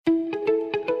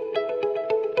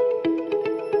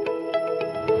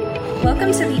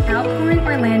Welcome to the Outpouring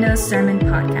Orlando Sermon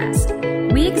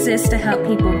Podcast. We exist to help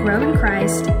people grow in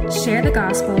Christ, share the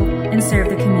gospel, and serve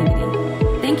the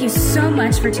community. Thank you so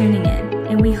much for tuning in,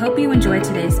 and we hope you enjoy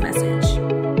today's message.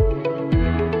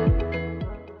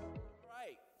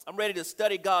 I'm ready to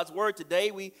study God's Word today.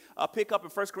 We pick up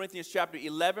in 1 Corinthians chapter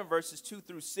 11, verses 2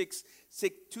 through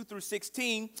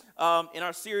 16 in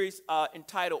our series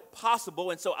entitled Possible.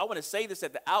 And so I want to say this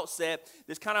at the outset.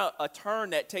 There's kind of a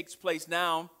turn that takes place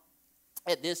now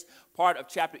at this part of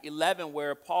chapter 11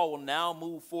 where Paul will now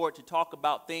move forward to talk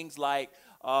about things like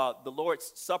the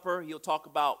Lord's Supper. He'll talk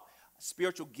about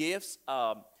spiritual gifts,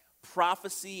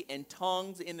 prophecy and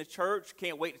tongues in the church.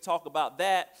 Can't wait to talk about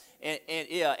that.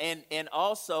 And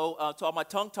also to all my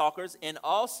tongue talkers. And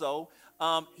also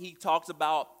he talks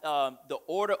about the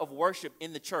order of worship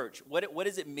in the church. What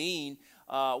does it mean?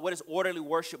 What does orderly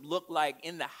worship look like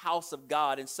in the house of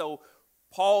God? And so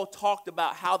Paul talked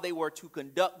about how they were to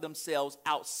conduct themselves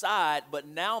outside, but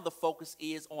now the focus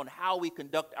is on how we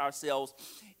conduct ourselves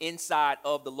inside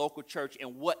of the local church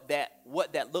and what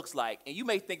that looks like. And you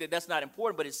may think that that's not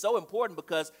important, but it's so important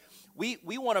because we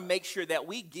want to make sure that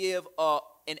we give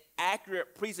an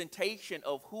accurate presentation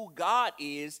of who God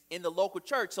is in the local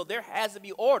church. So there has to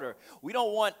be order. We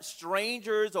don't want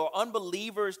strangers or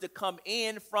unbelievers to come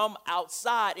in from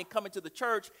outside and come into the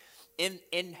church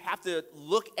and have to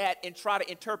look at and try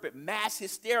to interpret mass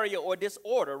hysteria or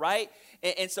disorder, right?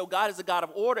 And so God is a God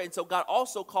of order, and so God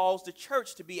also calls the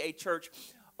church to be a church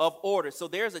of order. So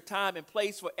there's a time and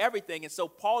place for everything, and so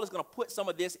Paul is going to put some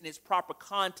of this in its proper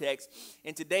context,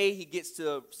 and today he gets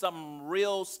to something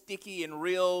real sticky and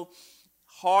real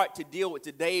hard to deal with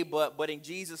today, but in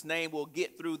Jesus' name we'll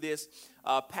get through this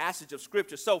passage of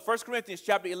Scripture. So 1 Corinthians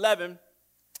chapter 11,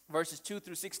 verses 2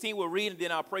 through 16, we'll read, and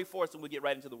then I'll pray for us, and we'll get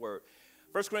right into the Word.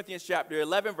 1 Corinthians chapter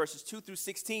 11, verses 2 through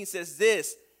 16 says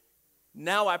this: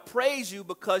 "Now I praise you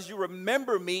because you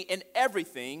remember me in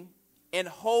everything and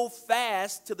hold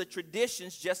fast to the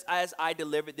traditions just as I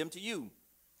delivered them to you."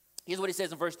 Here's what he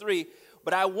says in verse 3: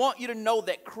 "But I want you to know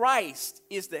that Christ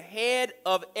is the head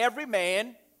of every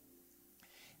man,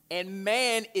 and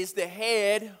man is the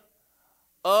head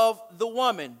of the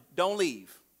woman." Don't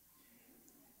leave.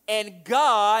 "And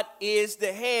God is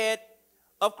the head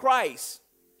of Christ.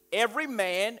 Every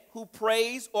man who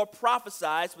prays or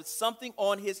prophesies with something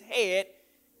on his head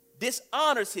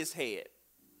dishonors his head.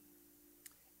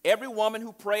 Every woman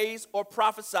who prays or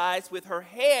prophesies with her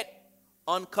head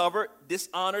uncovered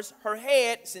dishonors her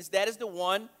head, since that is the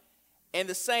one and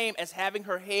the same as having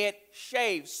her head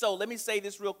shaved." So let me say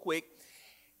this real quick.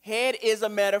 Head is a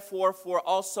metaphor for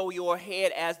also your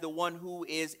head as the one who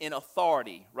is in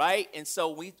authority, right? And so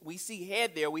we see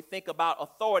head there, we think about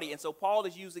authority. And so Paul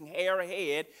is using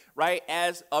head, right,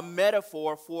 as a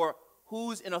metaphor for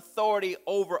who's in authority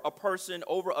over a person,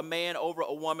 over a man, over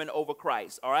a woman, over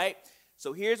Christ, all right?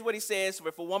 So here's what he says: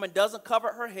 "If a woman doesn't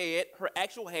cover her head, her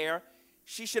actual hair,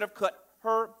 she should have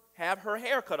her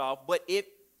hair cut off. But if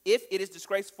it is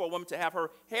disgraceful for a woman to have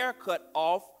her hair cut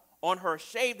off on her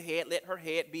shaved head, let her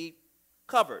head be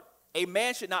covered. A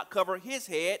man should not cover his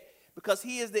head, because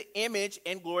he is the image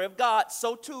and glory of God.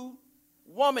 So too,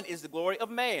 woman is the glory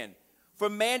of man. For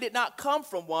man did not come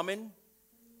from woman,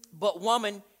 but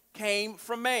woman came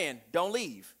from man." Don't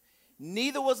leave.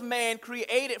 "Neither was man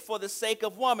created for the sake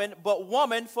of woman, but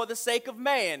woman for the sake of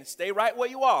man." Stay right where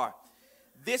you are.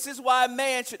 This is why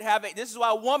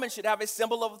a woman should have a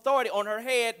symbol of authority on her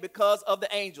head, because of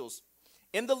the angels.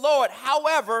 "In the Lord,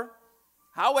 however,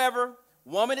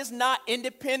 woman is not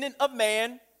independent of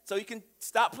man," so you can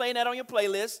stop playing that on your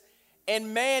playlist,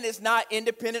 "and man is not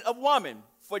independent of woman.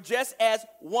 For just as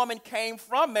woman came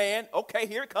from man," okay,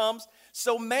 here it comes,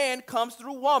 "so man comes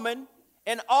through woman,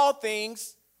 and all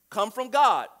things come from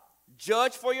God.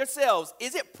 Judge for yourselves.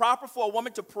 Is it proper for a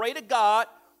woman to pray to God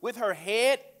with her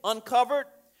head uncovered?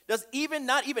 Does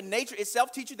not even nature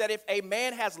itself teach you that if a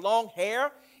man has long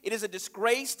hair, it is a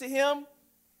disgrace to him?"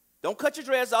 Don't cut your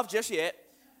dreads off just yet.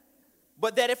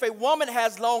 "But that if a woman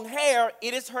has long hair,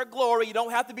 it is her glory." You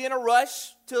don't have to be in a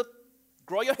rush to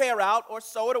grow your hair out or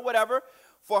sew it or whatever.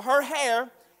 "For her hair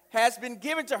has been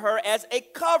given to her as a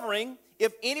covering.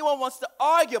 If anyone wants to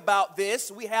argue about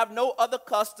this, we have no other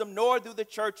custom, nor do the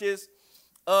churches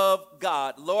of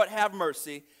God." Lord, have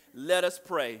mercy. Let us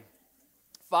pray.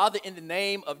 Father, in the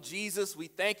name of Jesus, we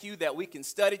thank you that we can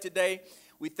study today.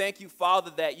 We thank you,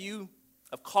 Father, that you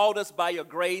have called us by your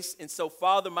grace. And so,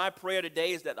 Father, my prayer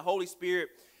today is that the Holy Spirit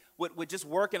would just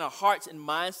work in our hearts and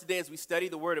minds today as we study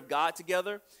the Word of God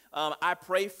together. I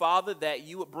pray, Father, that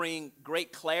you would bring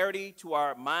great clarity to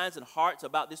our minds and hearts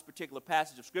about this particular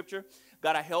passage of Scripture.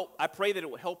 God, I pray that it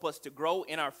would help us to grow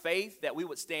in our faith, that we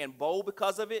would stand bold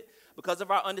because of it, because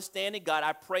of our understanding. God,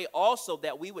 I pray also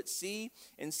that we would see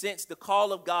and sense the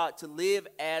call of God to live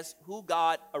as who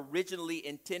God originally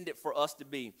intended for us to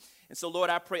be. And so, Lord,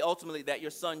 I pray ultimately that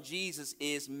your Son Jesus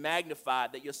is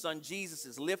magnified, that your Son Jesus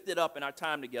is lifted up in our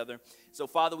time together. So,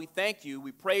 Father, we thank you,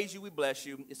 we praise you, we bless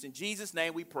you. It's in Jesus'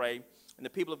 name we pray. And the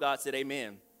people of God said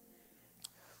amen.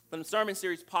 From the sermon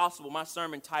series Possible, my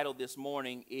sermon title this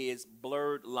morning is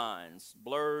Blurred Lines.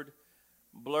 Blurred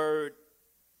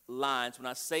lines. When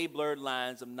I say blurred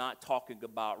lines, I'm not talking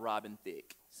about Robin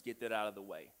Thicke. Let's get that out of the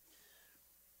way.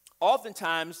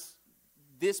 Oftentimes,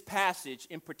 this passage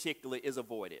in particular is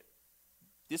avoided.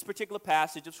 This particular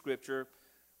passage of Scripture,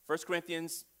 1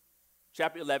 Corinthians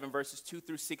chapter 11, verses 2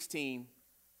 through 16,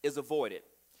 is avoided.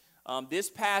 This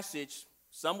passage,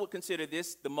 some would consider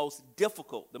this the most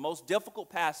difficult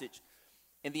passage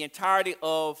in the entirety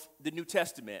of the New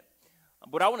Testament.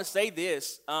 But I want to say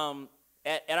this,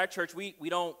 at our church, we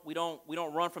don't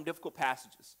run from difficult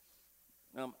passages.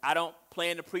 I don't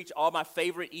plan to preach all my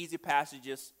favorite easy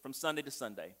passages from Sunday to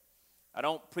Sunday. I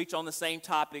don't preach on the same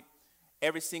topic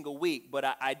every single week, but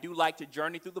I do like to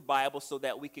journey through the Bible so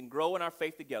that we can grow in our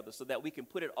faith together, so that we can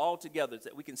put it all together, so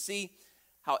that we can see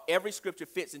how every scripture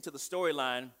fits into the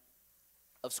storyline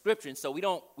of Scripture. And so we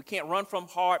can't run from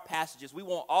hard passages. We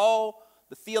want all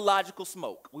the theological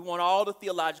smoke. We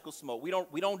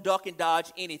don't duck and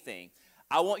dodge anything.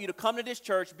 I want you to come to this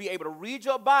church, be able to read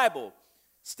your Bible,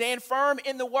 stand firm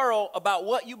in the world about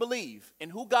what you believe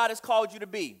and who God has called you to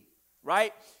be,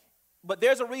 right? But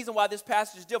there's a reason why this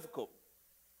passage is difficult.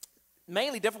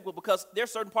 Mainly difficult because there are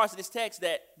certain parts of this text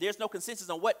that there's no consensus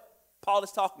on what Paul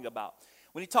is talking about.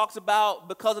 When he talks about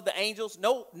because of the angels,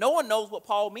 no one knows what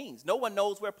Paul means. No one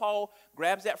knows where Paul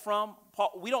grabs that from.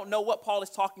 We don't know what Paul is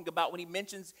talking about when he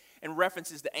mentions and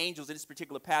references the angels in this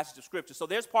particular passage of Scripture. So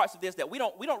there's parts of this that we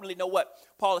don't really know what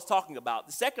Paul is talking about.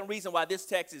 The second reason why this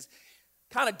text is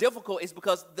kind of difficult is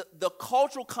because the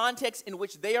cultural context in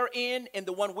which they are in and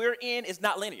the one we're in is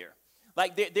not linear.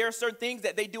 Like there are certain things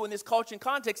that they do in this culture and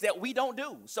context that we don't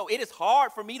do. So it is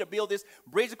hard for me to build this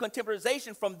bridge of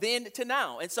contemporization from then to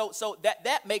now. And so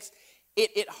that makes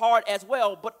it hard as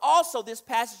well. But also this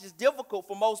passage is difficult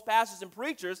for most pastors and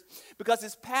preachers because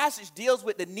this passage deals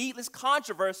with the needless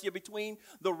controversy between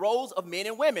the roles of men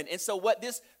and women. And so what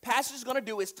this passage is going to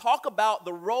do is talk about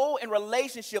the role and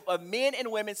relationship of men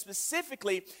and women,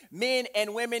 specifically men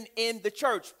and women in the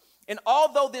church. And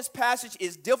although this passage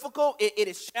is difficult, it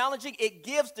is challenging, it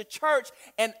gives the church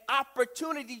an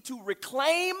opportunity to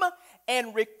reclaim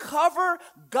and recover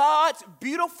God's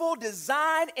beautiful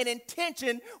design and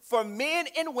intention for men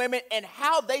and women and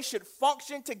how they should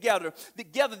function together.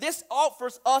 This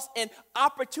offers us an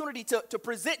opportunity to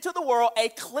present to the world a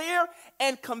clear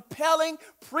and compelling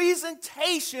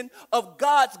presentation of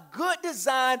God's good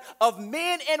design of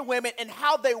men and women and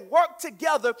how they work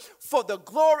together for the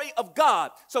glory of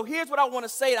God. So here's what I want to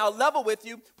say, and I'll level with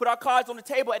you, put our cards on the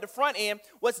table at the front end.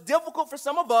 What's difficult for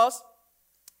some of us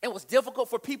and what's difficult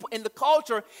for people in the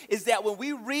culture is that when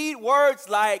we read words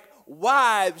like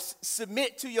wives,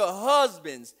 submit to your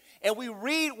husbands, and we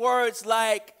read words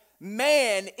like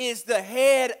man is the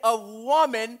head of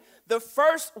woman, the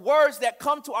first words that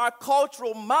come to our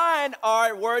cultural mind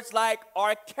are words like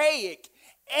archaic,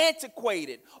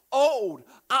 antiquated, old,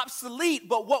 obsolete.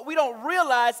 But what we don't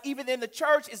realize even in the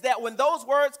church is that when those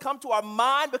words come to our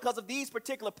mind because of these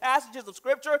particular passages of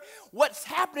Scripture, what's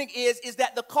happening is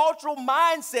that the cultural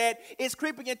mindset is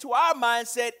creeping into our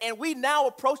mindset, and we now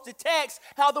approach the text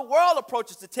how the world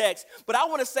approaches the text. But I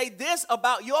want to say this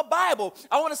about your Bible.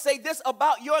 I want to say this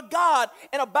about your God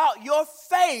and about your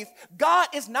faith. God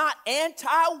is not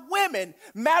anti-women.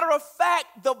 Matter of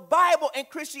fact, the Bible and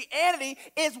Christianity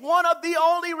is one of the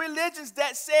only religions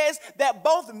that says that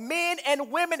both men and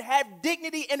women have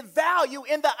dignity and value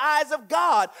in the eyes of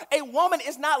God. A woman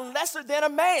is not lesser than a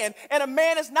man, and a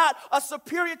man is not a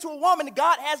superior to a woman.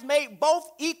 God has made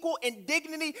both equal in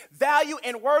dignity, value,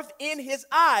 and worth in his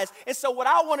eyes. And so what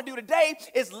I want to do today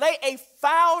is lay a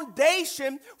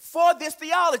foundation for this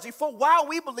theology, for why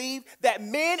we believe that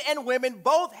men and women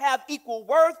both have equal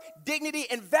worth, dignity,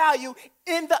 and value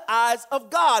in the eyes of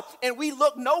God. And we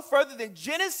look no further than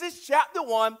Genesis chapter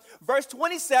 1, verse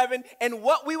 27, and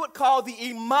what we would call the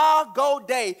Imago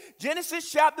Dei. Genesis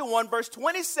chapter 1, verse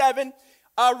 27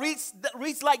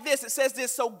 reads like this. It says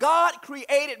this: so God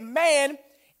created man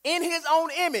in his own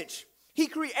image. He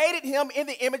created him in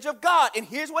the image of God. And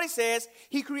here's what he says: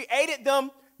 he created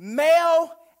them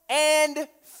male and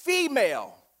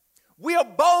female. We are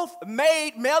both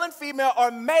made, male and female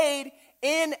are made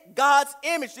in God's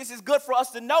image. This is good for us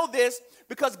to know this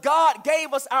because God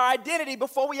gave us our identity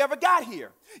before we ever got here.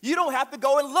 You don't have to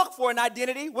go and look for an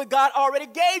identity when God already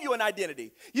gave you an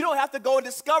identity. You don't have to go and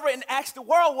discover and ask the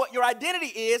world what your identity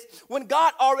is when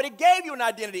God already gave you an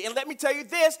identity. And let me tell you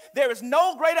this, there is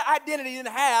no greater identity to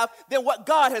have than what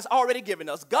God has already given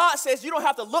us. God says you don't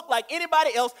have to look like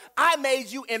anybody else. I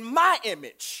made you in my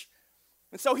image.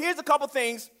 And so here's a couple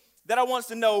things that I want us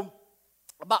to know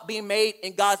about being made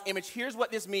in God's image. Here's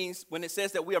what this means when it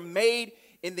says that we are made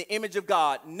in the image of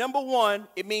God. Number one,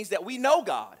 it means that we know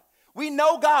God. We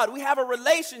know God. We have a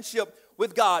relationship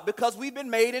with God because we've been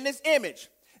made in his image.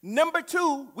 Number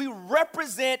two, we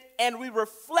represent and we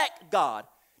reflect God.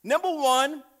 Number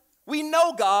one, we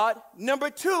know God. Number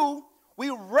two,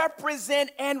 we represent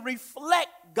and reflect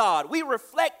God. We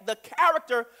reflect the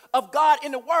character of God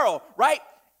in the world, right?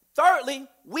 Thirdly,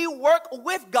 we work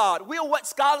with God. We are what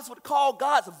scholars would call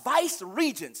God's vice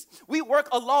regents. We work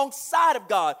alongside of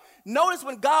God. Notice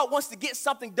when God wants to get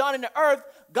something done in the earth,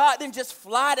 God didn't just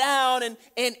fly down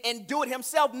and do it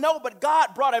himself. No, but God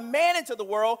brought a man into the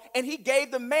world, and he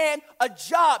gave the man a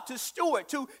job to steward,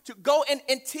 to go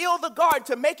and till the garden,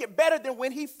 to make it better than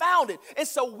when he found it. And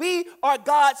so we are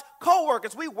God's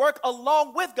co-workers. We work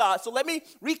along with God. So let me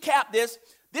recap this.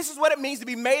 This is what it means to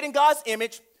be made in God's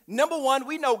image. Number one,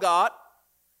 we know God.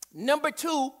 Number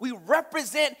two, we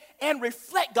represent and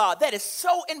reflect God. That is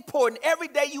so important. Every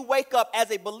day you wake up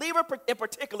as a believer in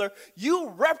particular, you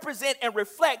represent and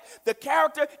reflect the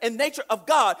character and nature of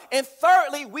God. And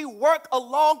thirdly, we work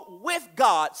along with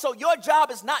God. So your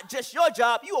job is not just your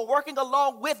job. You are working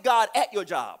along with God at your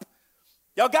job.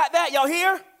 Y'all got that? Y'all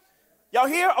here? Y'all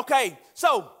here? Okay.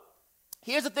 So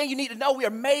here's the thing you need to know. We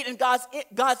are made in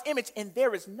God's image, and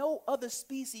there is no other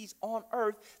species on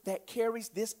earth that carries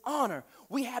this honor.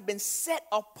 We have been set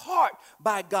apart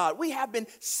by God. We have been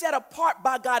set apart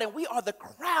by God, and we are the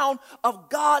crown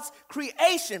of God's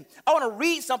creation. I want to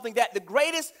read something that the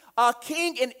greatest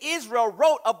king in Israel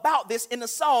wrote about this in the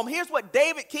Psalm. Here's what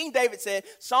King David said,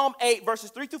 Psalm 8,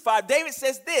 verses 3-5. David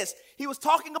says this. He was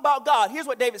talking about God. Here's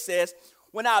what David says.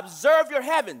 When I observe your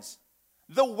heavens,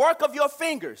 the work of your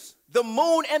fingers, the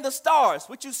moon and the stars,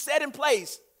 which you set in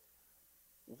place.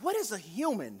 What is a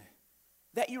human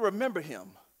that you remember him?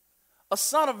 A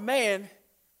son of man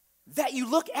that you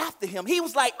look after him. He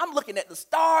was like, I'm looking at the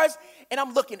stars and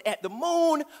I'm looking at the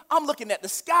moon. I'm looking at the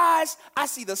skies. I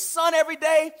see the sun every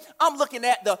day. I'm looking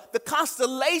at the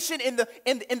constellation in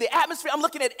the atmosphere. I'm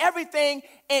looking at everything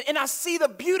and I see the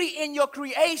beauty in your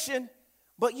creation,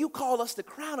 but you call us the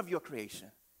crown of your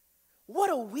creation. What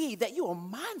are we that you are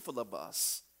mindful of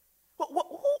us?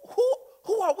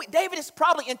 Who are we? David is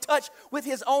probably in touch with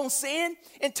his own sin,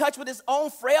 in touch with his own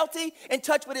frailty, in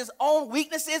touch with his own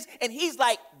weaknesses. And he's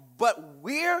like, but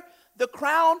we're the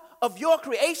crown of your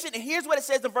creation. And here's what it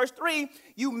says in verse 3.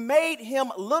 You made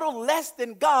him little less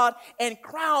than God and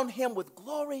crowned him with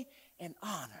glory and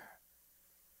honor.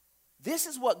 This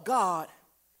is what God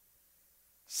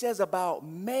says about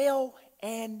male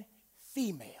and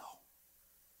female.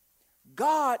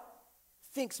 God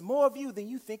thinks more of you than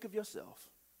you think of yourself.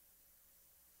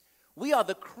 We are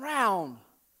the crown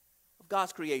of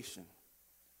God's creation.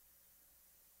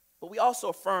 But we also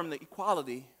affirm the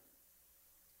equality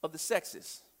of the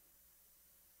sexes.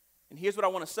 And here's what I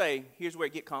want to say. Here's where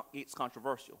it gets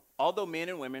controversial. Although men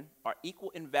and women are equal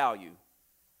in value,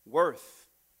 worth,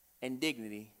 and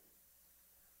dignity,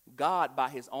 God, by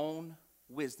his own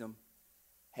wisdom,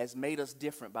 has made us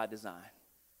different by design.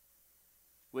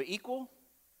 We're equal,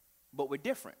 but we're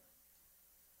different.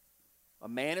 A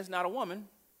man is not a woman,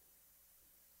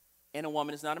 and a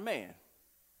woman is not a man.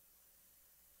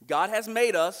 God has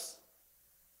made us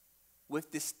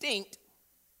with distinct,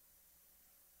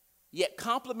 yet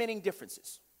complementing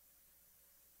differences.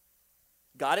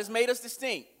 God has made us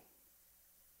distinct.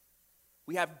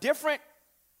 We have different,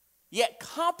 yet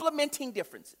complementing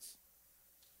differences.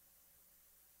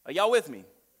 Are y'all with me?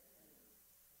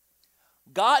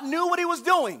 God knew what he was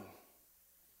doing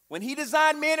when he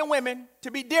designed men and women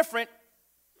to be different,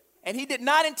 and he did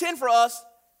not intend for us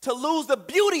to lose the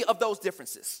beauty of those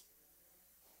differences.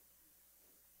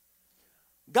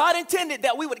 God intended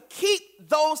that we would keep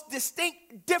those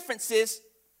distinct differences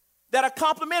that are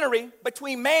complementary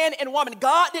between man and woman.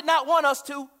 God did not want us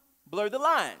to blur the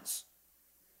lines.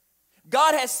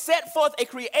 God has set forth a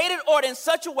created order in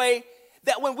such a way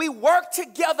that when we work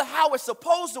together how we're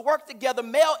supposed to work together,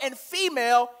 male and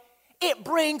female, it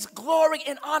brings glory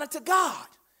and honor to God.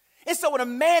 And so when a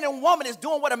man and woman is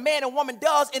doing what a man and woman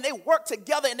does, and they work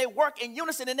together and they work in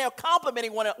unison and they're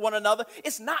complementing one another,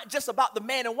 it's not just about the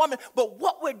man and woman, but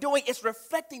what we're doing is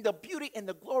reflecting the beauty and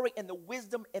the glory and the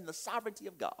wisdom and the sovereignty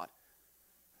of God.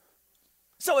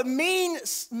 So it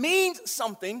means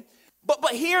something,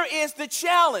 but here is the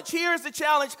challenge. Here is the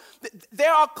challenge.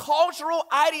 There are cultural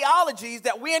ideologies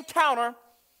that we encounter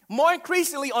more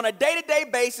increasingly on a day-to-day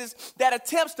basis that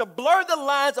attempts to blur the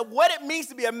lines of what it means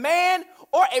to be a man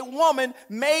or a woman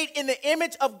made in the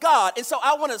image of God. And so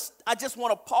I just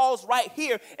want to pause right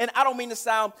here, and I don't mean to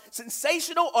sound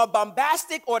sensational or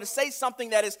bombastic or to say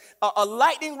something that is a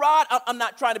lightning rod. I'm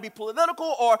not trying to be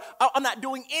political, or I'm not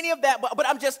doing any of that, but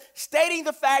I'm just stating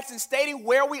the facts and stating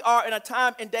where we are in a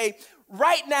time and day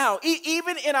right now,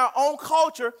 even in our own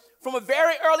culture from a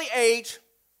very early age,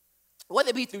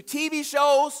 whether it be through TV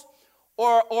shows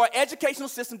or educational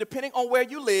system, depending on where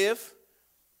you live,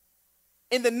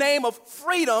 in the name of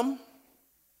freedom,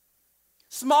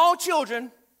 small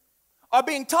children are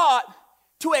being taught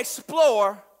to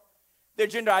explore their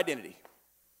gender identity.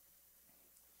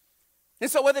 And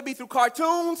so whether it be through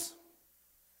cartoons,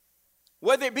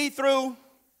 whether it be through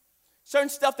certain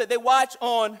stuff that they watch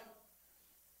on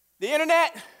the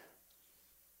internet,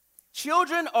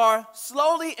 children are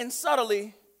slowly and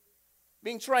subtly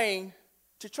being trained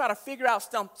to try to figure out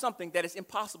something that is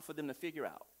impossible for them to figure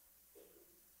out.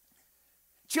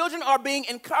 Children are being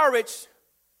encouraged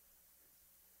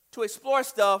to explore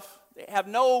stuff they have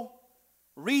no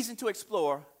reason to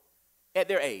explore at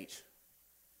their age.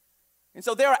 And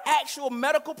so there are actual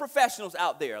medical professionals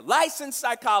out there, licensed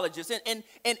psychologists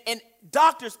and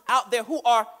doctors out there who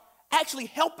are actually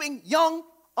helping young,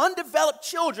 undeveloped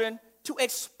children to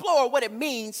explore what it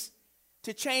means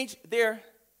to change their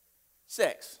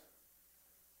sex.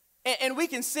 And we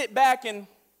can sit back and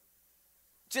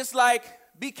just like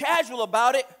be casual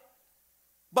about it,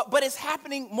 but it's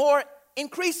happening more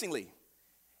increasingly.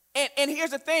 And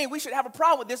here's the thing, we should have a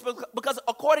problem with this because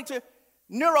according to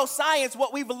neuroscience,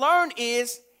 what we've learned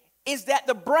is that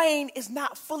the brain is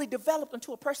not fully developed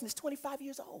until a person is 25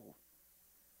 years old.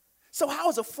 So how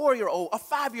is a 4-year-old, a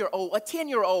 5-year-old, a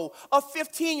 10-year-old, a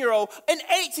 15-year-old, an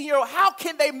 18-year-old, how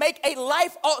can they make a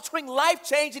life-altering,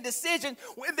 life-changing decision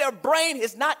when their brain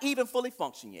is not even fully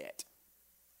functioning yet?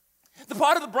 The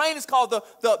part of the brain is called the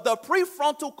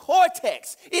prefrontal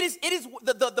cortex. It is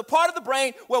the part of the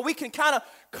brain where we can kind of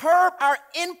curb our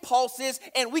impulses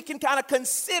and we can kind of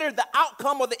consider the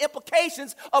outcome or the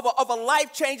implications of a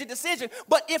life-changing decision.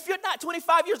 But if you're not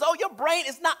 25 years old, your brain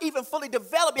is not even fully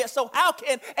developed yet. So how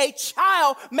can a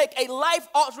child make a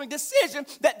life-altering decision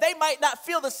that they might not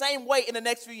feel the same way in the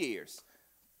next few years?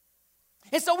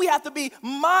 And so we have to be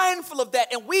mindful of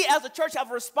that. And we as a church have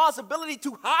a responsibility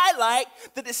to highlight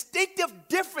the distinctive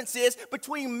differences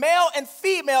between male and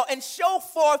female and show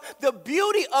forth the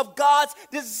beauty of God's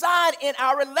design in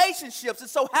our relationships. And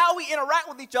so how we interact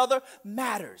with each other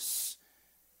matters.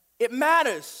 It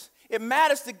matters. It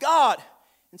matters to God.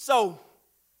 And so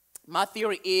my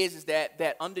theory is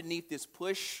that underneath this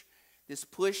push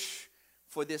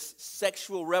for this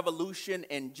sexual revolution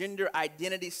and gender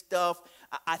identity stuff,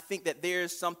 I think that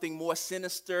there's something more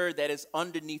sinister that is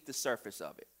underneath the surface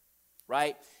of it,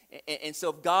 right? And so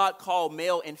if God called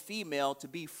male and female to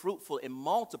be fruitful and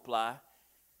multiply,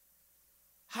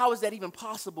 how is that even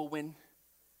possible when...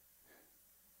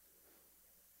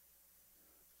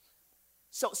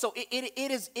 So it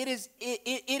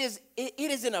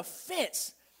is an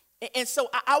offense. And so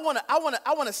I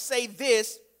want to say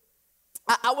this.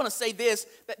 I want to say this,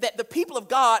 that the people of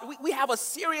God, we have a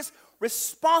serious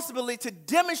responsibility to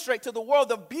demonstrate to the world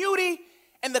the beauty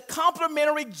and the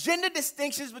complementary gender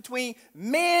distinctions between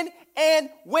men and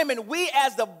women. We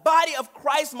as the body of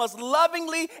Christ must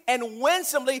lovingly and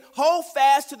winsomely hold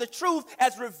fast to the truth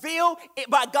as revealed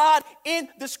by God in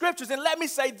the scriptures. And let me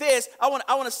say this, I want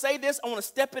to say this, I want to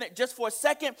step in it just for a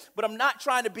second, but I'm not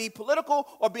trying to be political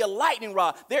or be a lightning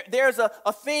rod. There's a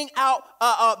thing out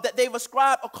that they've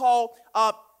ascribed called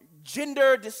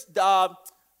gender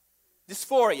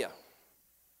dysphoria,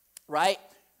 right?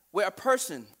 Where a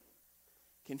person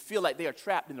can feel like they are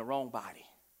trapped in the wrong body,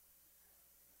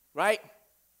 right?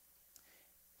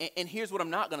 And here's what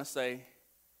I'm not going to say.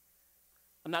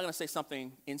 I'm not going to say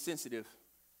something insensitive,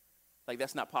 like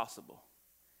that's not possible.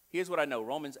 Here's what I know.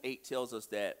 Romans 8 tells us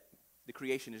that the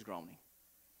creation is groaning.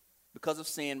 Because of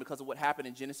sin, because of what happened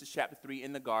in Genesis chapter 3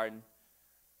 in the garden,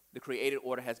 the created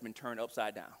order has been turned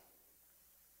upside down.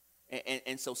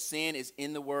 And so sin is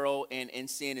in the world and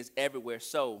sin is everywhere.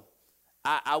 So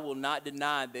I will not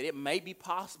deny that it may be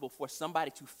possible for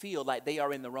somebody to feel like they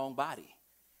are in the wrong body.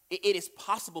 It is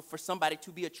possible for somebody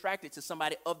to be attracted to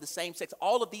somebody of the same sex.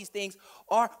 All of these things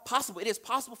are possible. It is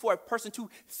possible for a person to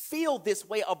feel this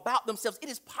way about themselves. It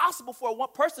is possible for one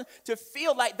person to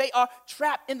feel like they are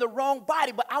trapped in the wrong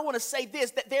body. But I want to say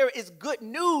this, that there is good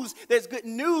news. There's good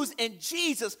news in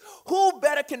Jesus. Who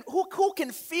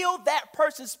can feel that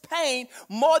person's pain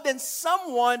more than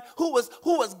someone who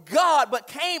was God but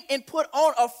came and put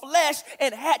on a flesh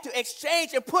and had to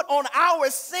exchange and put on our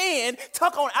sin,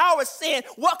 took on our sin?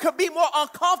 What could be more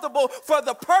uncomfortable for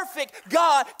the perfect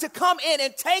God to come in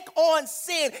and take on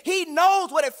sin? He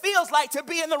knows what it feels like to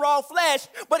be in the wrong flesh,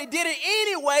 but he did it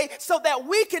anyway so that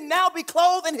we can now be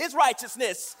clothed in his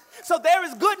righteousness. So there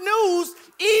is good news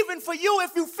even for you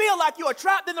if you feel like you are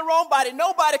trapped in the wrong body.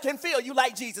 Nobody can feel you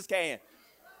like Jesus can.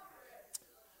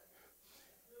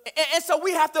 And so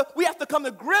we have to come to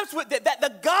grips with that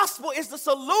the gospel is the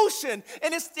solution.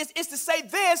 And it's to say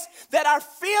this, that our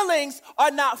feelings are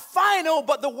not final,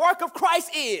 but the work of Christ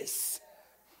is.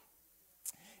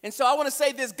 And so I want to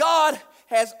say this, God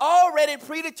has already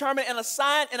predetermined and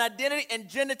assigned an identity and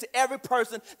gender to every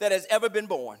person that has ever been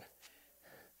born.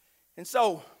 And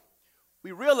so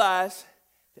we realize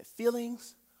that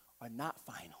feelings are not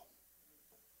final.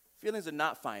 Feelings are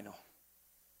not final.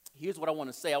 Here's what I want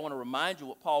to say. I want to remind you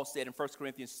what Paul said in 1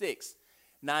 Corinthians 6,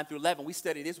 9 through 11. We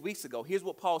studied this weeks ago. Here's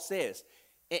what Paul says.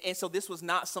 And so this was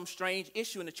not some strange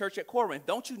issue in the church at Corinth.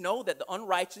 Don't you know that the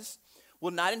unrighteous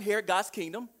will not inherit God's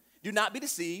kingdom? Do not be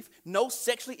deceived. No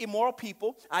sexually immoral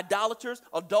people, idolaters,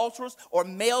 adulterers, or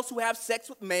males who have sex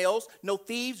with males, no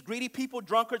thieves, greedy people,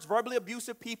 drunkards, verbally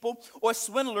abusive people, or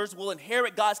swindlers will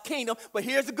inherit God's kingdom. But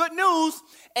here's the good news.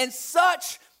 And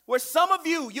such where some of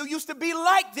you used to be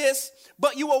like this,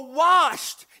 but you were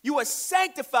washed, you were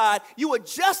sanctified, you were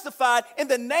justified in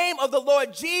the name of the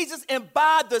Lord Jesus and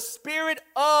by the Spirit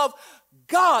of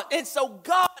God. And so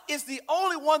God is the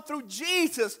only one through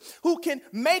Jesus who can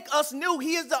make us new.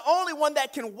 He is the only one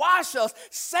that can wash us,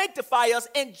 sanctify us,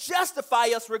 and justify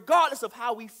us regardless of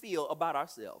how we feel about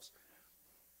ourselves.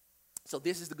 So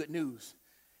this is the good news.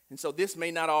 And so this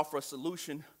may not offer a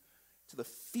solution to the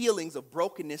feelings of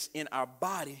brokenness in our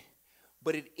body,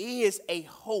 but it is a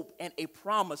hope and a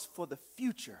promise for the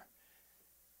future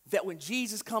that when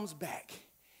Jesus comes back,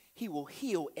 he will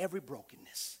heal every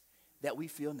brokenness that we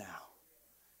feel now.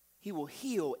 He will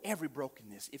heal every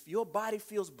brokenness. If your body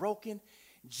feels broken,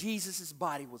 Jesus'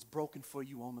 body was broken for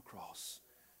you on the cross.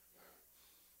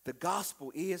 The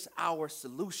gospel is our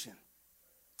solution.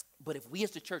 But if we as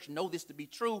the church know this to be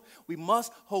true, we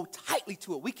must hold tightly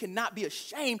to it. We cannot be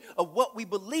ashamed of what we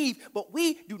believe, but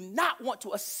we do not want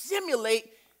to assimilate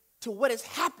to what is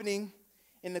happening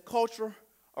in the culture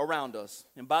around us.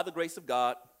 And by the grace of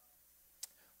God,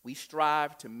 we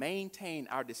strive to maintain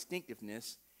our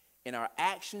distinctiveness in our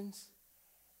actions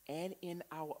and in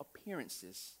our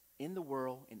appearances in the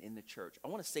world and in the church. I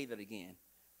want to say that again.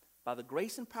 By the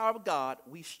grace and power of God,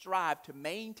 we strive to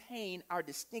maintain our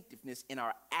distinctiveness in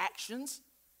our actions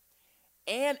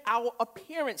and our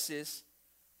appearances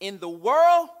in the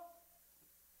world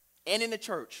and in the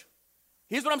church.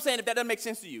 Here's what I'm saying, if that doesn't make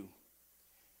sense to you.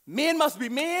 Men must be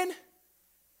men,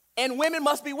 and women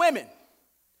must be women.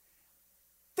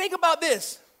 Think about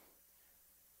this.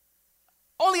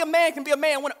 Only a man can be a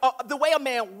man when the way a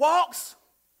man walks,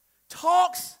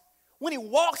 talks, when he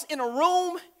walks in a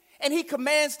room, and he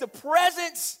commands the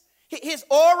presence, his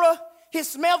aura, his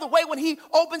smell, the way when he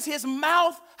opens his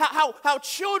mouth, how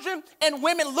children and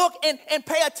women look and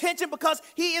pay attention because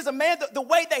he is a man, the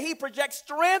way that he projects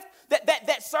strength,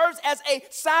 that serves as a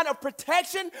sign of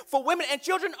protection for women and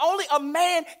children. Only a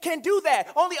man can do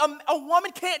that. Only a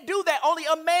woman can't do that. Only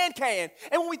a man can.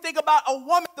 And when we think about a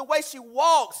woman, the way she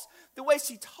walks, the way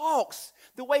she talks,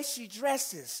 the way she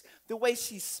dresses, the way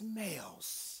she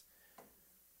smells.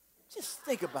 Just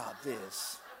think about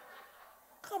this.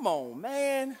 Come on,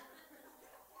 man.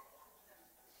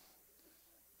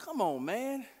 Come on,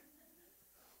 man.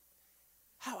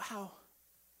 How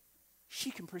she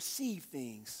can perceive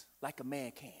things like a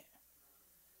man can't.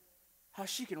 How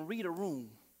she can read a room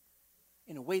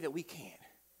in a way that we can't.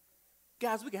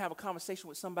 Guys, we can have a conversation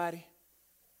with somebody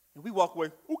and we walk away,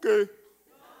 okay.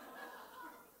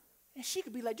 And she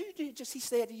could be like, he just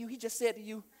said to you,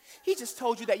 he just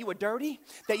told you that you were dirty,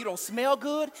 that you don't smell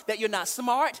good, that you're not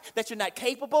smart, that you're not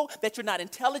capable, that you're not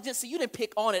intelligent. See, you didn't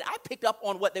pick on it. I picked up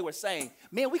on what they were saying.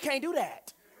 Man, we can't do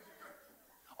that.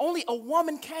 Only a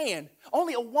woman can.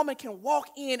 Only a woman can walk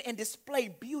in and display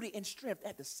beauty and strength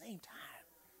at the same time.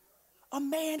 A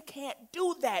man can't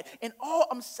do that. And all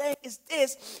I'm saying is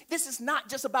this is not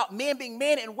just about men being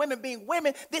men and women being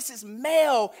women. This is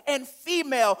male and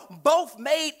female, both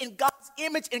made in God's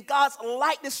image and God's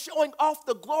likeness, showing off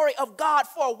the glory of God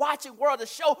for a watching world to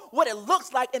show what it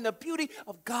looks like in the beauty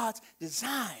of God's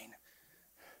design.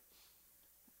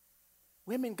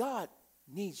 Women, God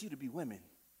needs you to be women.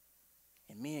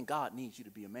 And men, God needs you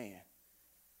to be a man.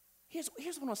 Here's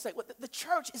what I'm saying. The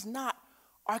church is not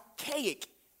archaic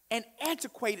and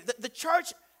antiquated. The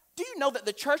church, do you know that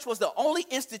the church was the only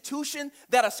institution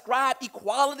that ascribed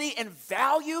equality and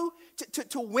value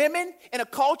to women in a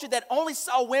culture that only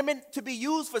saw women to be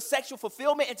used for sexual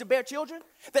fulfillment and to bear children?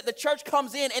 That the church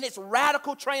comes in its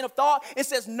radical train of thought and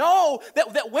says, no,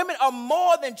 that women are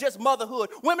more than just motherhood.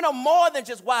 Women are more than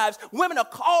just wives. Women are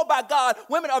called by God.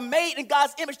 Women are made in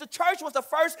God's image. The church was the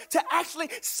first to actually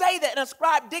say that and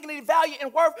ascribe dignity, value,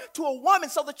 and worth to a woman.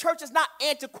 So the church is not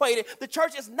antiquated. The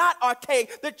church is not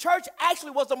archaic. The church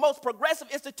actually was the most progressive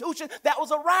institution that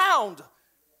was around.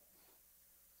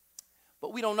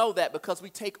 But we don't know that because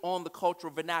we take on the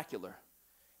cultural vernacular.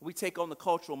 We take on the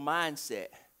cultural mindset.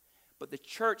 But the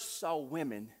church saw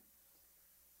women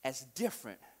as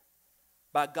different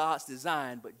by God's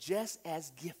design, but just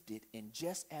as gifted and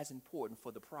just as important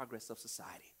for the progress of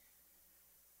society.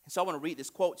 And so I want to read this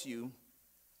quote to you.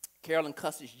 Carolyn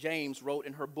Custis James wrote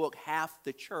in her book, Half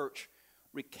the Church,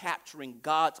 Recapturing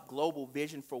God's Global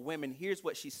Vision for Women. Here's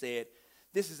what she said.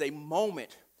 This is a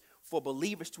moment for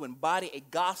believers to embody a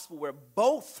gospel where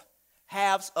both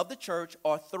halves of the church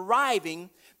are thriving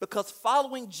because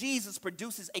following Jesus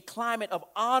produces a climate of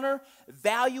honor,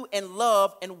 value, and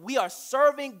love, and we are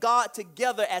serving God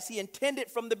together as He intended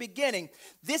from the beginning.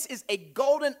 This is a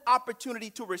golden opportunity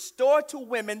to restore to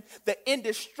women the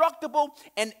indestructible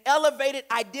and elevated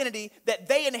identity that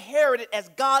they inherited as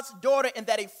God's daughter and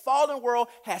that a fallen world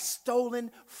has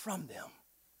stolen from them.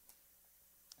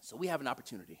 So we have an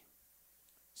opportunity.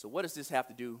 So what does this have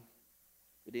to do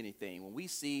with anything? When we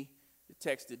see the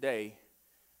text today,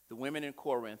 the women in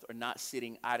Corinth are not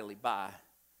sitting idly by.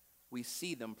 We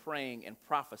see them praying and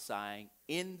prophesying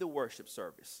in the worship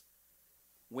service.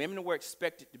 Women were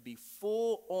expected to be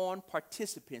full-on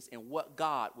participants in what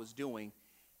God was doing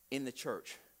in the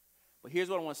church. But here's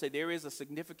what I want to say. There is a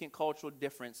significant cultural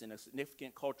difference and a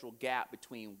significant cultural gap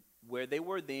between where they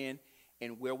were then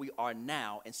and where we are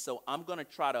now. And so I'm going to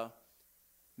try to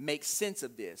make sense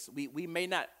of this. We may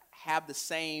not have the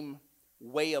same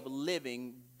way of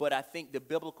living, but I think the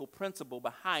biblical principle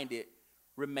behind it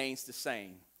remains the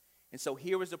same. And so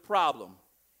here is the problem.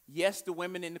 Yes, the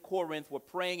women in Corinth were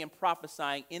praying and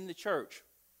prophesying in the church.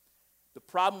 The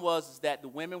problem was that the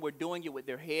women were doing it with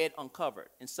their head uncovered.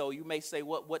 And so you may say,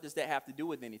 what does that have to do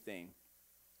with anything?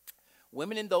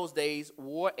 Women in those days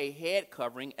wore a head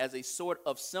covering as a sort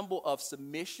of symbol of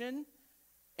submission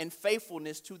and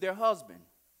faithfulness to their husband.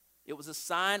 It was a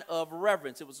sign of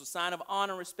reverence. It was a sign of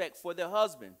honor and respect for their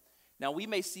husband. Now, we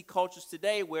may see cultures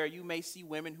today where you may see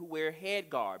women who wear head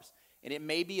garbs. And it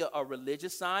may be a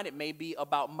religious sign. It may be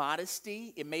about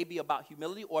modesty. It may be about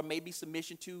humility, or maybe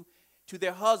submission to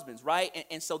their husbands, right?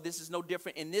 And so this is no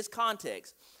different in this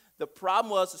context. The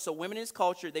problem was, so women in this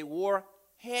culture, they wore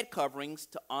head coverings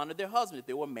to honor their husbands if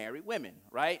they were married women,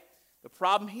 right? The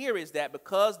problem here is that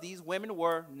because these women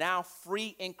were now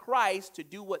free in Christ to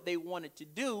do what they wanted to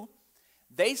do,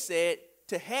 they said,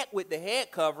 to heck with the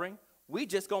head covering, we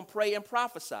just going to pray and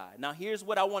prophesy. Now, here's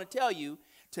what I want to tell you.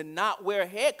 To not wear a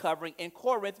head covering in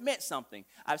Corinth meant something.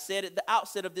 I've said at the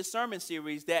outset of this sermon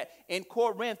series that in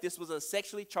Corinth, this was a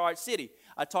sexually charged city.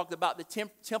 I talked about the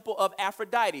temple of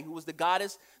Aphrodite, who was the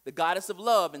goddess of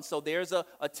love. And so there's a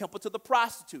temple to the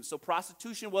prostitute. So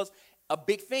prostitution was a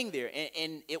big thing there.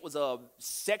 And it was a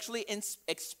sexually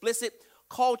explicit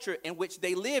culture in which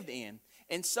they lived in.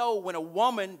 And so when a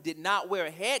woman did not wear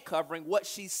a head covering, what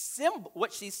she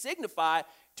signified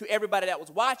to everybody that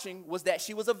was watching was that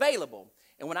she was available.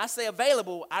 And when I say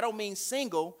available, I don't mean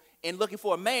single and looking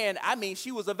for a man. I mean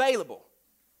she was available.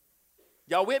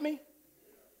 Y'all with me?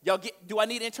 Do I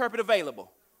need to interpret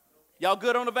available? Y'all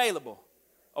good on available?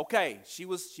 Okay, she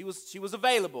was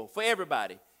available for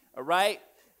everybody. All right?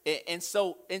 And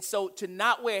so to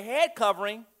not wear head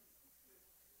covering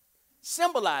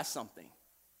symbolized something.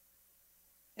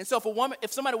 And so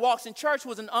if somebody walks in church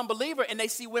who is an unbeliever and they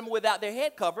see women without their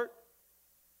head covered,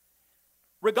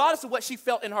 regardless of what she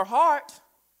felt in her heart,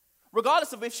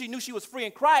 regardless of if she knew she was free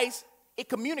in Christ, it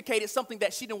communicated something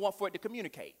that she didn't want for it to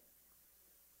communicate.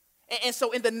 And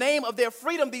so in the name of their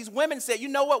freedom, these women said, you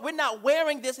know what, we're not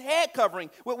wearing this head covering.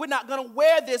 We're not going to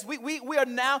wear this. We are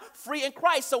now free in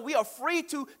Christ. So we are free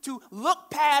to look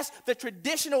past the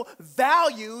traditional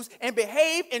values and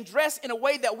behave and dress in a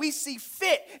way that we see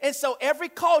fit. And so every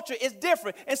culture is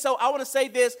different. And so I want to say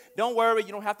this, don't worry,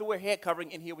 you don't have to wear head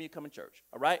covering in here when you come in church,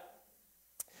 all right?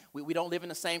 We don't live in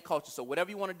the same culture. So whatever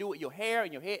you want to do with your hair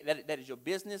and your head, that is your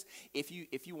business. If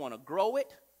you want to grow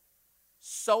it,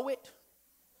 sew it,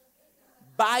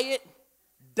 buy it,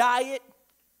 dye it,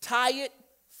 tie it,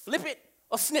 flip it,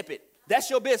 or snip it. That's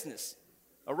your business.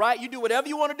 All right? You do whatever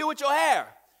you want to do with your hair.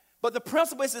 But the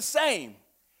principle is the same.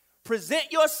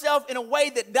 Present yourself in a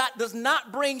way that does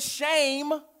not bring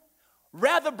shame,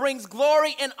 rather brings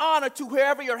glory and honor to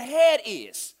wherever your head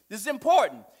is. This is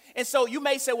important. And so you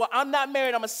may say, well, I'm not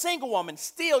married, I'm a single woman.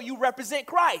 Still, you represent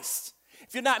Christ.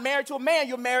 If you're not married to a man,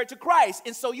 you're married to Christ.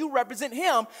 And so you represent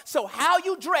him. So how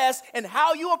you dress and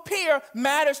how you appear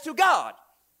matters to God.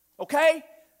 Okay?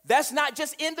 That's not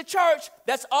just in the church.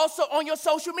 That's also on your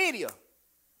social media.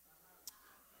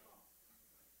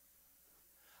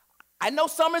 I know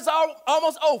summer's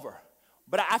almost over.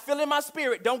 But I feel in my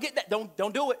spirit, don't get that.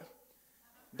 Don't do it.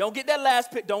 Don't get that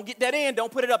last pic. Don't get that in.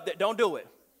 Don't put it up there. Don't do it.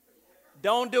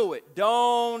 Don't do it.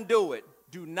 Don't do it.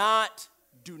 Do not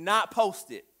post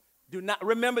it. Do not,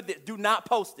 remember this, do not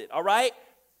post it, all right?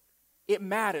 It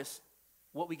matters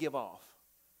what we give off.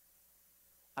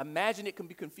 Imagine it can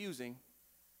be confusing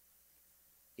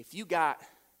if you got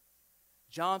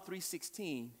John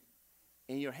 3:16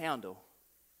 in your handle,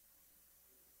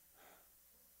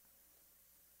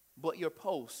 but your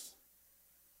post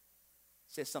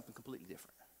says something completely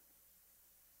different.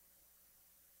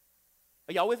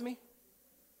 Are y'all with me?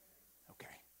 Okay.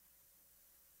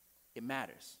 It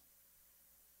matters.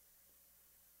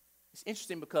 It's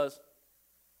interesting because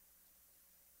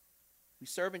we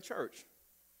serve in church,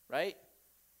 right?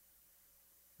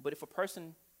 But if a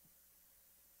person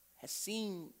has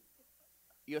seen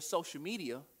your social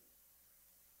media,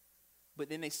 but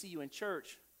then they see you in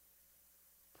church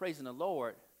praising the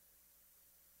Lord,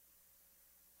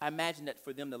 I imagine that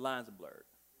for them the lines are blurred,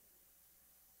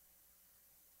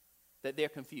 that they're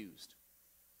confused.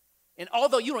 And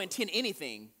although you don't intend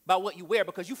anything by what you wear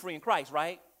because you're free in Christ,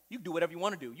 right? You can do whatever you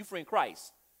want to do. You're free in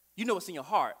Christ. You know what's in your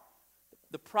heart.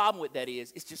 The problem with that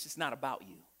is it's not about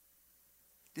you.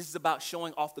 This is about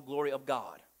showing off the glory of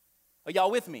God. Are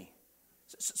y'all with me?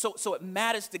 So it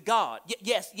matters to God.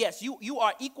 Yes, you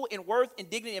are equal in worth and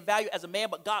dignity and value as a man,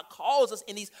 but God calls us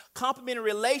in these complementary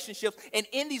relationships. And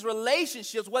in these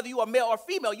relationships, whether you are male or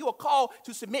female, you are called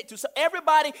to submit to. So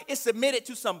everybody is submitted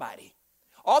to somebody.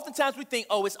 Oftentimes we think,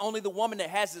 oh, it's only the woman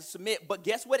that has to submit. But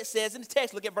guess what it says in the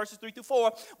text? Look at verses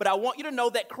 3-4. But I want you to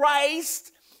know that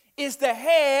Christ is the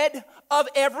head of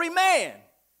every man.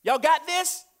 Y'all got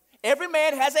this? Every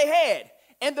man has a head.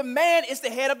 And the man is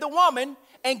the head of the woman.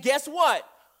 And guess what?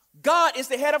 God is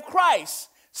the head of Christ.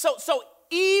 So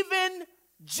even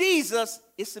Jesus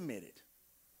is submitted.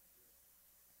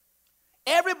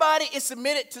 Everybody is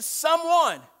submitted to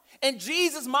someone. And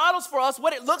Jesus models for us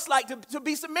what it looks like to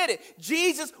be submitted.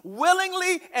 Jesus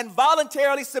willingly and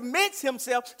voluntarily submits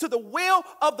himself to the will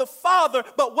of the Father.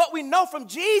 But what we know from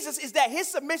Jesus is that his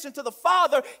submission to the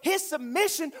Father, his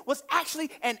submission was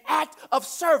actually an act of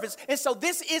service. And so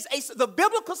the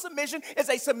biblical submission is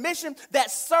a submission that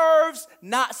serves,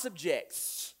 not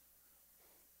subjects.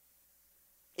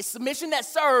 It's submission that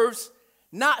serves,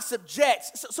 not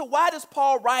subjects. So why does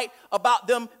Paul write about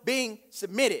them being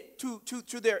submitted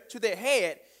to their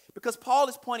head? Because Paul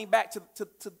is pointing back to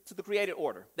the created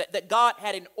order, that God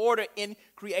had an order in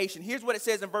creation. Here's what it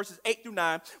says in verses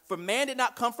 8-9. For man did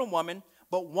not come from woman,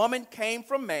 but woman came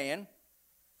from man.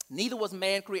 Neither was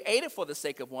man created for the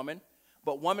sake of woman,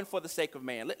 but woman for the sake of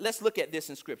man. Let's look at this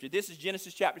in Scripture. This is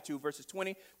Genesis chapter 2, verses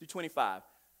 20-25.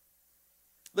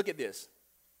 Look at this.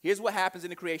 Here's what happens in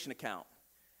the creation account.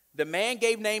 The man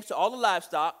gave names to all the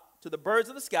livestock, to the birds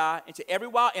of the sky, and to every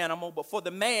wild animal, but for the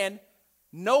man,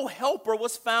 no helper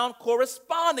was found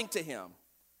corresponding to him.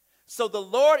 So the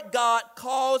Lord God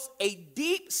caused a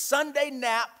deep Sunday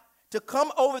nap to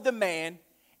come over the man,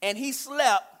 and he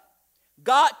slept.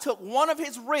 God took one of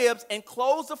his ribs and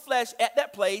closed the flesh at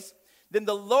that place. Then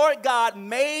the Lord God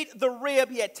made the rib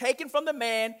he had taken from the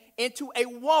man into a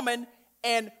woman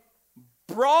and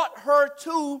brought her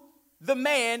to the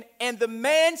man, and the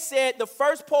man said, the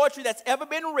first poetry that's ever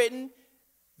been written,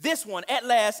 this one, at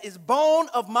last, is bone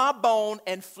of my bone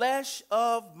and flesh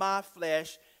of my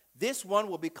flesh. This one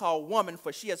will be called woman,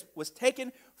 for she was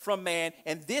taken from man.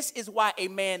 And this is why a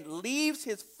man leaves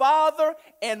his father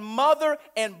and mother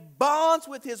and bonds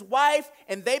with his wife,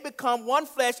 and they become one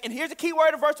flesh. And here's the key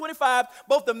word of verse 25.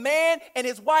 Both the man and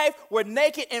his wife were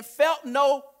naked and felt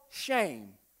no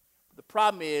shame. The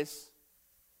problem is,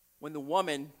 when the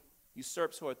woman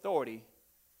usurps her authority,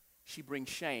 she brings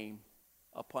shame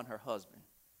upon her husband.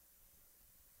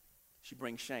 She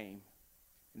brings shame.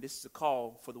 And this is a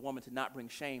call for the woman to not bring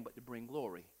shame, but to bring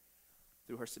glory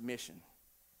through her submission.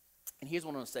 And here's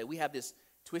what I want to say. We have this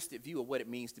twisted view of what it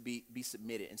means to be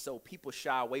submitted. And so people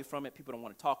shy away from it. People don't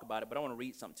want to talk about it. But I want to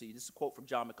read something to you. This is a quote from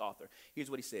John MacArthur. Here's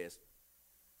what he says.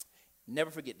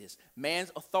 Never forget this.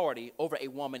 Man's authority over a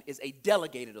woman is a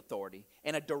delegated authority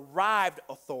and a derived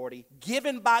authority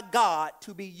given by God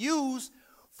to be used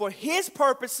for his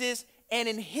purposes and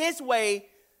in his way.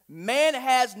 Man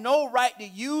has no right to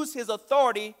use his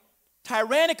authority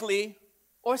tyrannically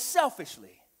or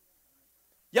selfishly.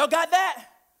 Y'all got that?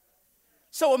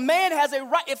 So a man has a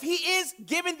right, if he is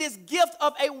given this gift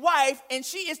of a wife and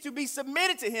she is to be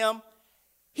submitted to him,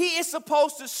 he is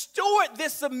supposed to steward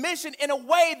this submission in a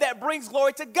way that brings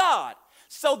glory to God.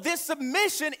 So this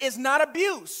submission is not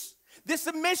abuse. This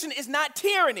submission is not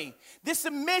tyranny. This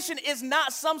submission is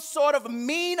not some sort of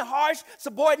mean, harsh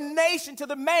subordination to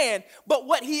the man. But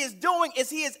what he is doing is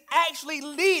he is actually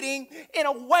leading in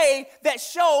a way that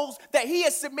shows that he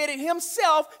has submitted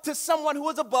himself to someone who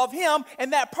is above him,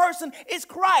 and that person is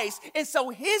Christ. And so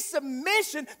his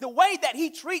submission, the way that he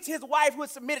treats his wife who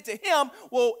is submitted to him,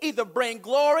 will either bring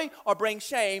glory or bring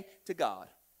shame to God.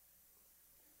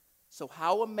 So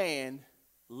how a man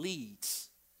leads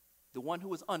the one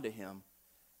who is under him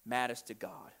matters to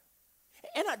God.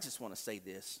 And I just want to say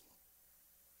this,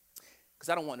 because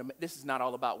I don't want to, this is not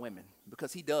all about women,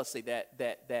 because he does say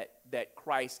that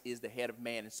Christ is the head of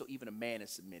man, and so even a man is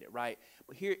submitted, right?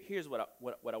 But here's what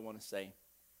I want to say.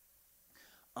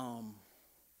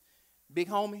 Big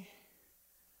homie,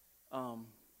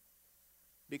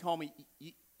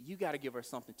 you got to give her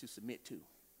something to submit to.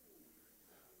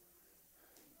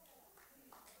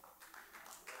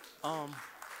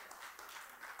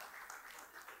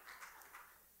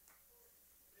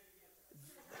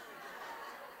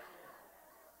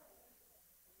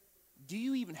 Do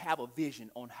you even have a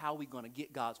vision on how we're going to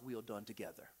get God's will done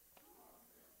together?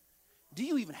 Do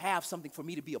you even have something for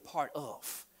me to be a part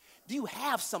of? Do you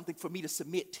have something for me to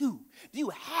submit to? Do you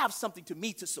have something for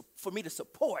me to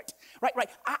support? Right.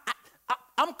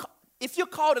 If you're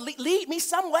called to lead me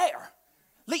somewhere.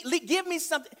 Give me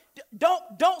something.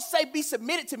 Don't say be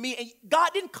submitted to me. And God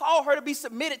didn't call her to be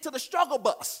submitted to the struggle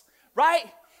bus, right?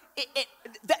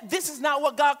 This is not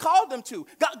what God called them to.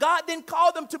 God didn't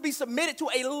call them to be submitted to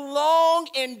a long,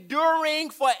 enduring,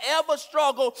 forever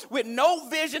struggle with no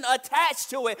vision attached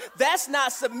to it. That's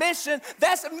not submission.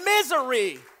 That's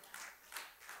misery.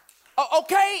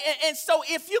 Okay, and so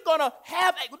if you're gonna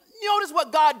notice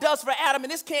what God does for Adam,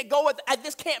 and this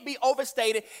can't be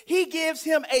overstated. He gives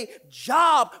him a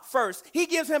job first. He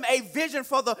gives him a vision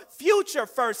for the future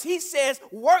first. He says,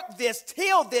 work this,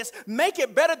 till this, make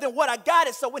it better than what I got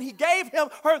it. So when he gave him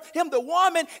the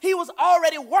woman, he was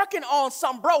already working on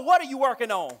something. Bro, what are you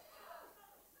working on?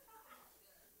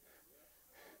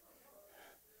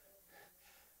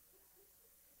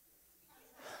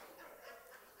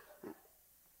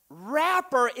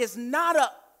 Rapper is not a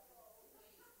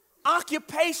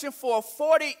occupation for a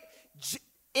 40.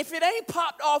 If it ain't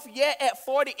popped off yet at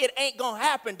 40, it ain't gonna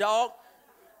happen, dog.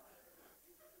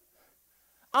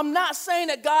 I'm not saying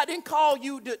that God didn't call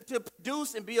you to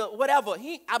produce and be a whatever.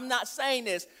 I'm not saying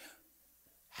this.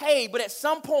 Hey, but at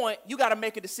some point, you got to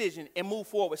make a decision and move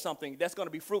forward with something that's going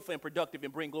to be fruitful and productive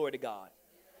and bring glory to God.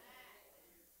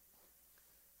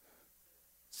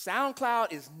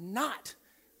 SoundCloud is not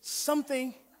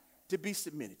something to be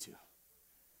submitted to.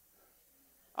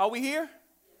 Are we here?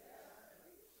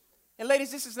 And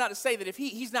ladies, this is not to say that if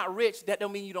he's not rich, that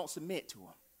don't mean you don't submit to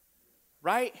him.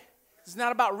 Right? It's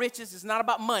not about riches. It's not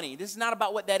about money. This is not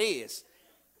about what that is.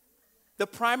 The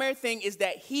primary thing is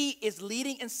that he is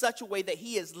leading in such a way that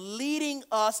he is leading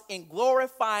us in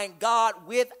glorifying God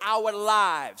with our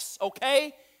lives.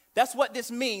 Okay? That's what this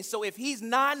means. So if he's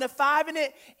 9 to 5 in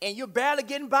it and you're barely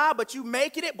getting by, but you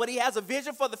making it, but he has a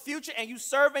vision for the future and you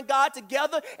serving God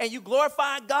together and you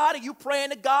glorifying God and you praying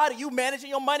to God and you managing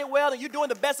your money well and you doing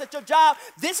the best at your job,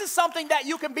 this is something that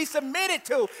you can be submitted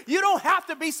to. You don't have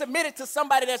to be submitted to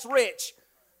somebody that's rich.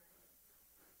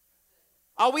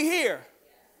 Are we here?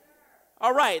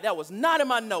 All right, that was not in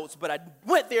my notes, but I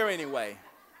went there anyway.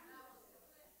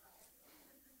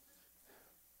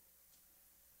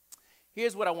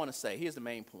 Here's what I want to say. Here's the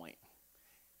main point.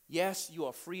 Yes, you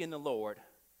are free in the Lord,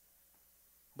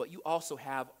 But you also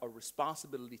have a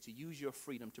responsibility to use your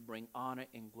freedom to bring honor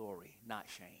and glory, not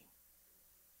shame.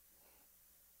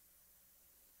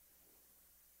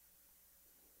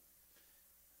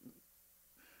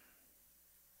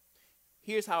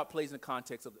 Here's how it plays in the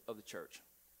context of the church.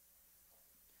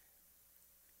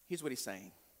 Here's what he's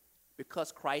saying.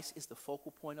 Because Christ is the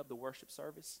focal point of the worship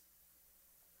service,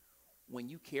 when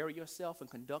you carry yourself and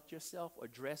conduct yourself or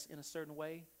dress in a certain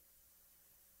way,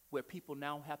 where people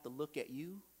now have to look at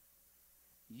you,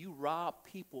 you rob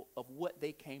people of what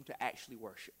they came to actually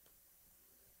worship.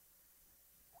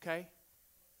 Okay?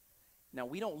 Now,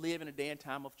 we don't live in a day and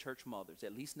time of church mothers,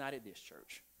 at least not at this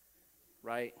church,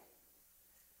 right?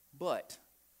 But,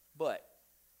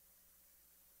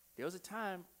 there was a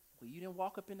time where you didn't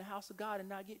walk up in the house of God and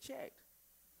not get checked,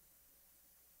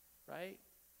 right?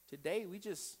 Today, we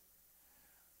just,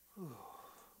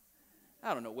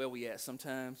 I don't know where we at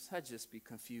sometimes. I just be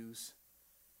confused.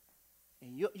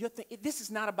 And you're thinking, this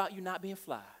is not about you not being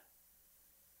fly.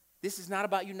 This is not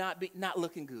about you not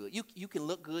looking good. You can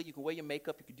look good. You can wear your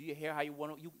makeup. You can do your hair how you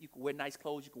want to. You can wear nice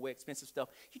clothes. You can wear expensive stuff.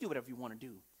 You do whatever you want to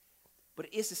do. But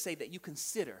it is to say that you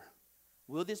consider,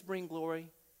 will this bring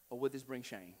glory or will this bring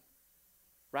shame?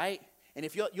 Right? And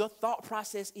if your thought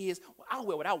process is, well, I'll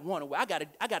wear what I want to wear. I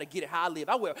gotta get it how I live.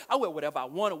 I wear whatever I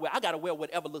want to wear. I gotta wear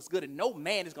whatever looks good, and no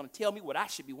man is gonna tell me what I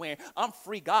should be wearing. I'm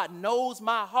free. God knows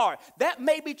my heart. That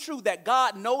may be true that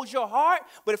God knows your heart,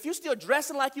 but if you're still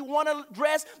dressing like you want to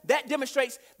dress, that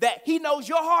demonstrates that He knows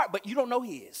your heart, but you don't know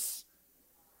His.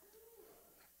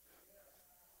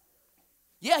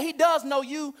 Yeah, He does know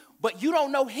you, but you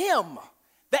don't know Him.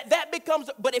 That becomes,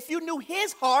 but if you knew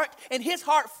His heart and His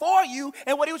heart for you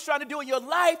and what He was trying to do in your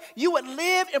life, you would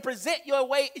live and present your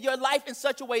life in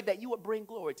such a way that you would bring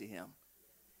glory to Him.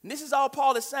 And this is all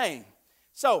Paul is saying.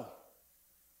 So,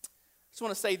 I just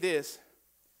want to say this,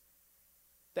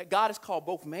 that God has called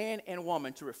both man and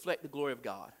woman to reflect the glory of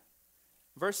God.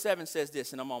 Verse 7 says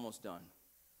this, and I'm almost done.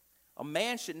 A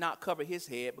man should not cover his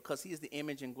head because he is the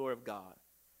image and glory of God.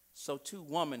 So too,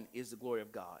 woman is the glory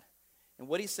of God. And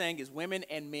what he's saying is women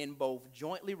and men both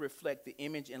jointly reflect the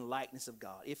image and likeness of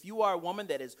God. If you are a woman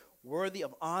that is worthy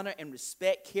of honor and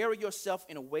respect, carry yourself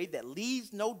in a way that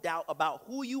leaves no doubt about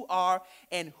who you are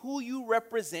and who you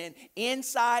represent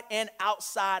inside and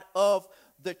outside of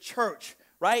the church,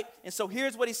 right? And so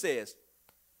here's what he says.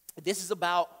 This is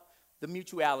about the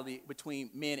mutuality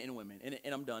between men and women.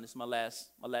 And I'm done. This is my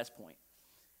last point.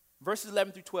 Verses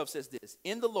 11 through 12 says this.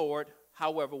 In the Lord,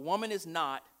 however, woman is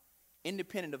not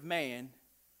independent of man,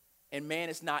 and man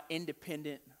is not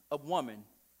independent of woman.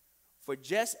 For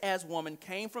just as woman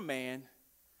came from man,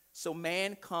 so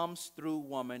man comes through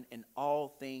woman, and all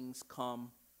things come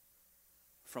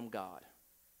from God.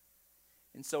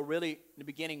 And so really, in the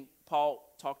beginning,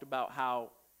 Paul talked about how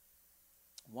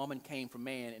woman came from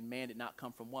man, and man did not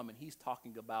come from woman. He's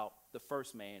talking about the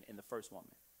first man and the first woman.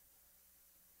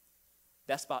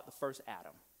 That's about the first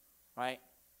Adam, right?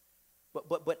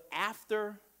 But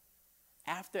after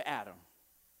Adam,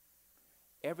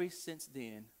 ever since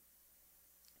then,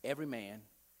 every man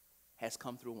has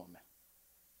come through a woman.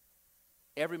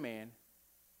 Every man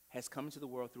has come into the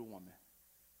world through a woman.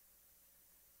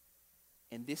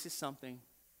 And this is something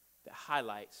that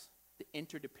highlights the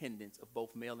interdependence of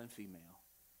both male and female.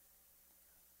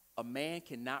 A man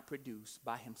cannot produce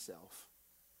by himself,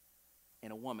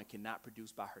 and a woman cannot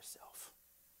produce by herself.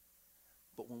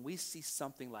 But when we see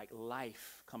something like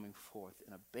life coming forth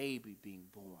and a baby being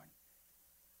born,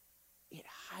 it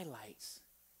highlights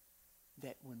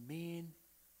that when men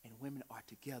and women are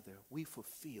together, we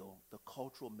fulfill the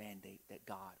cultural mandate that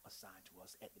God assigned to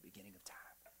us at the beginning of time.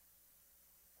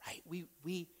 Right?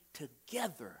 We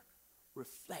together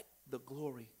reflect the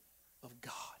glory of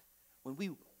God. When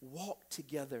we walk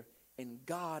together in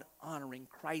God honoring,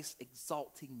 Christ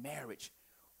exalting marriage,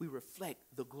 we reflect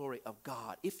the glory of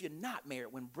God. If you're not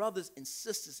married, when brothers and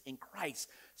sisters in Christ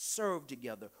serve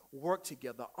together, work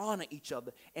together, honor each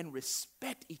other, and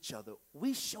respect each other,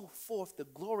 we show forth the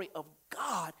glory of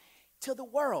God to the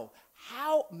world.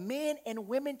 How men and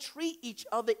women treat each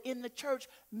other in the church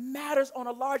matters on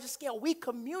a larger scale. We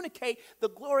communicate the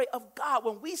glory of God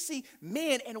when we see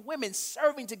men and women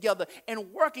serving together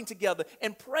and working together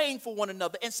and praying for one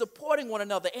another and supporting one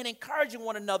another and encouraging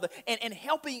one another and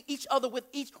helping each other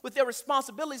with their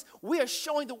responsibilities. We are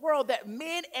showing the world that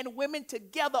men and women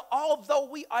together, although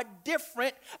we are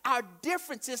different, our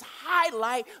differences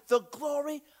highlight the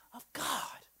glory of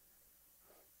God.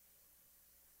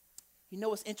 You know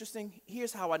what's interesting?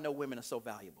 Here's how I know women are so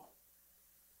valuable.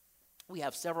 We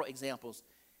have several examples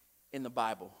in the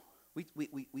Bible.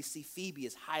 We see Phoebe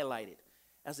is highlighted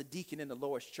as a deacon in the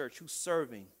Lord's church who's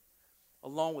serving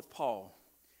along with Paul.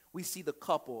 we see the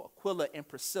couple, Aquila and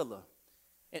Priscilla,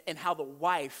 and how the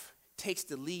wife takes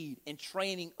the lead in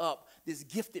training up this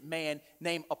gifted man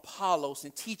named Apollos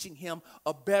and teaching him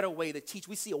a better way to teach.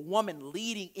 We see a woman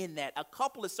leading in that. A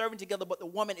couple is serving together, but the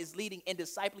woman is leading and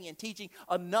discipling and teaching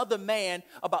another man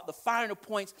about the finer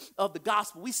points of the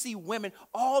gospel. We see women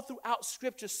all throughout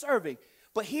Scripture serving.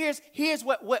 But here's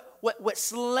what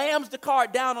slams the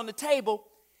card down on the table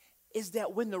is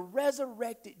that when the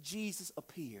resurrected Jesus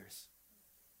appears,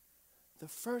 the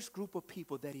first group of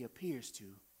people that he appears to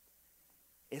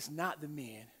is not the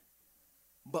men,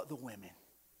 but the women.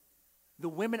 The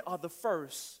women are the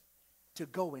first to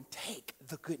go and take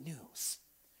the good news.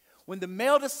 When the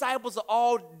male disciples are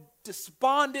all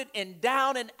despondent and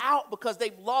down and out because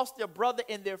they've lost their brother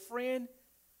and their friend,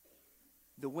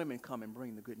 the women come and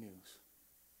bring the good news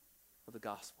of the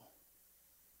gospel.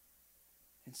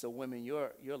 And so women,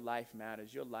 your life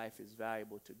matters. Your life is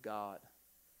valuable to God.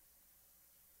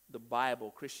 The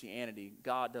Bible, Christianity,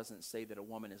 God doesn't say that a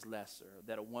woman is lesser,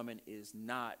 that a woman is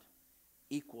not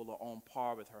equal or on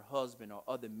par with her husband or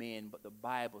other men, but the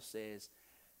Bible says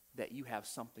that you have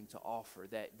something to offer,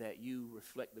 that you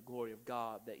reflect the glory of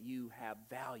God, that you have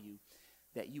value,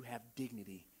 that you have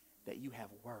dignity, that you have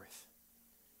worth.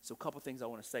 So a couple things I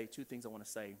want to say, two things I want to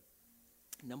say.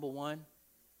 Number one,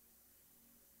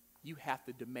 you have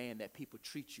to demand that people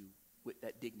treat you with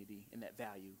that dignity and that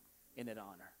value and that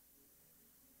honor.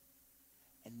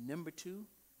 And number two,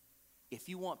 if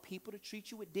you want people to treat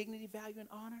you with dignity, value, and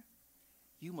honor,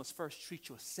 you must first treat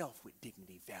yourself with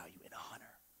dignity, value, and honor.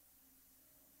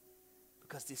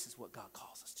 Because this is what God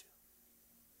calls us to.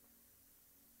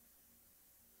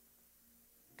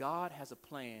 God has a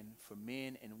plan for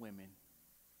men and women,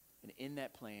 and in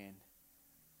that plan,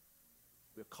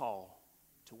 we're called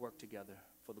to work together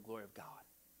for the glory of God.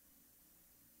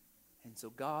 And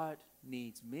so God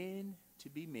needs men to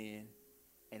be men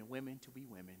and women to be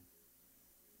women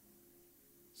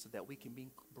so that we can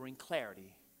bring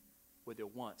clarity where there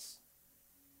once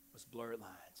was blurred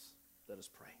lines. Let us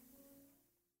pray.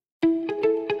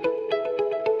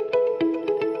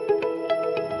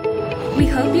 We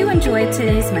hope you enjoyed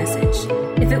today's message.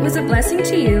 If it was a blessing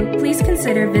to you, please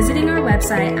consider visiting our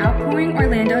website,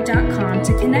 outpouringorlando.com,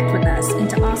 to connect with us and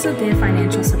to also give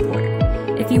financial support.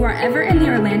 If you are ever in the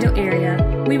Orlando area,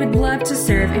 we would love to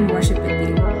serve and worship with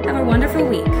you. Have a wonderful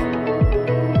week.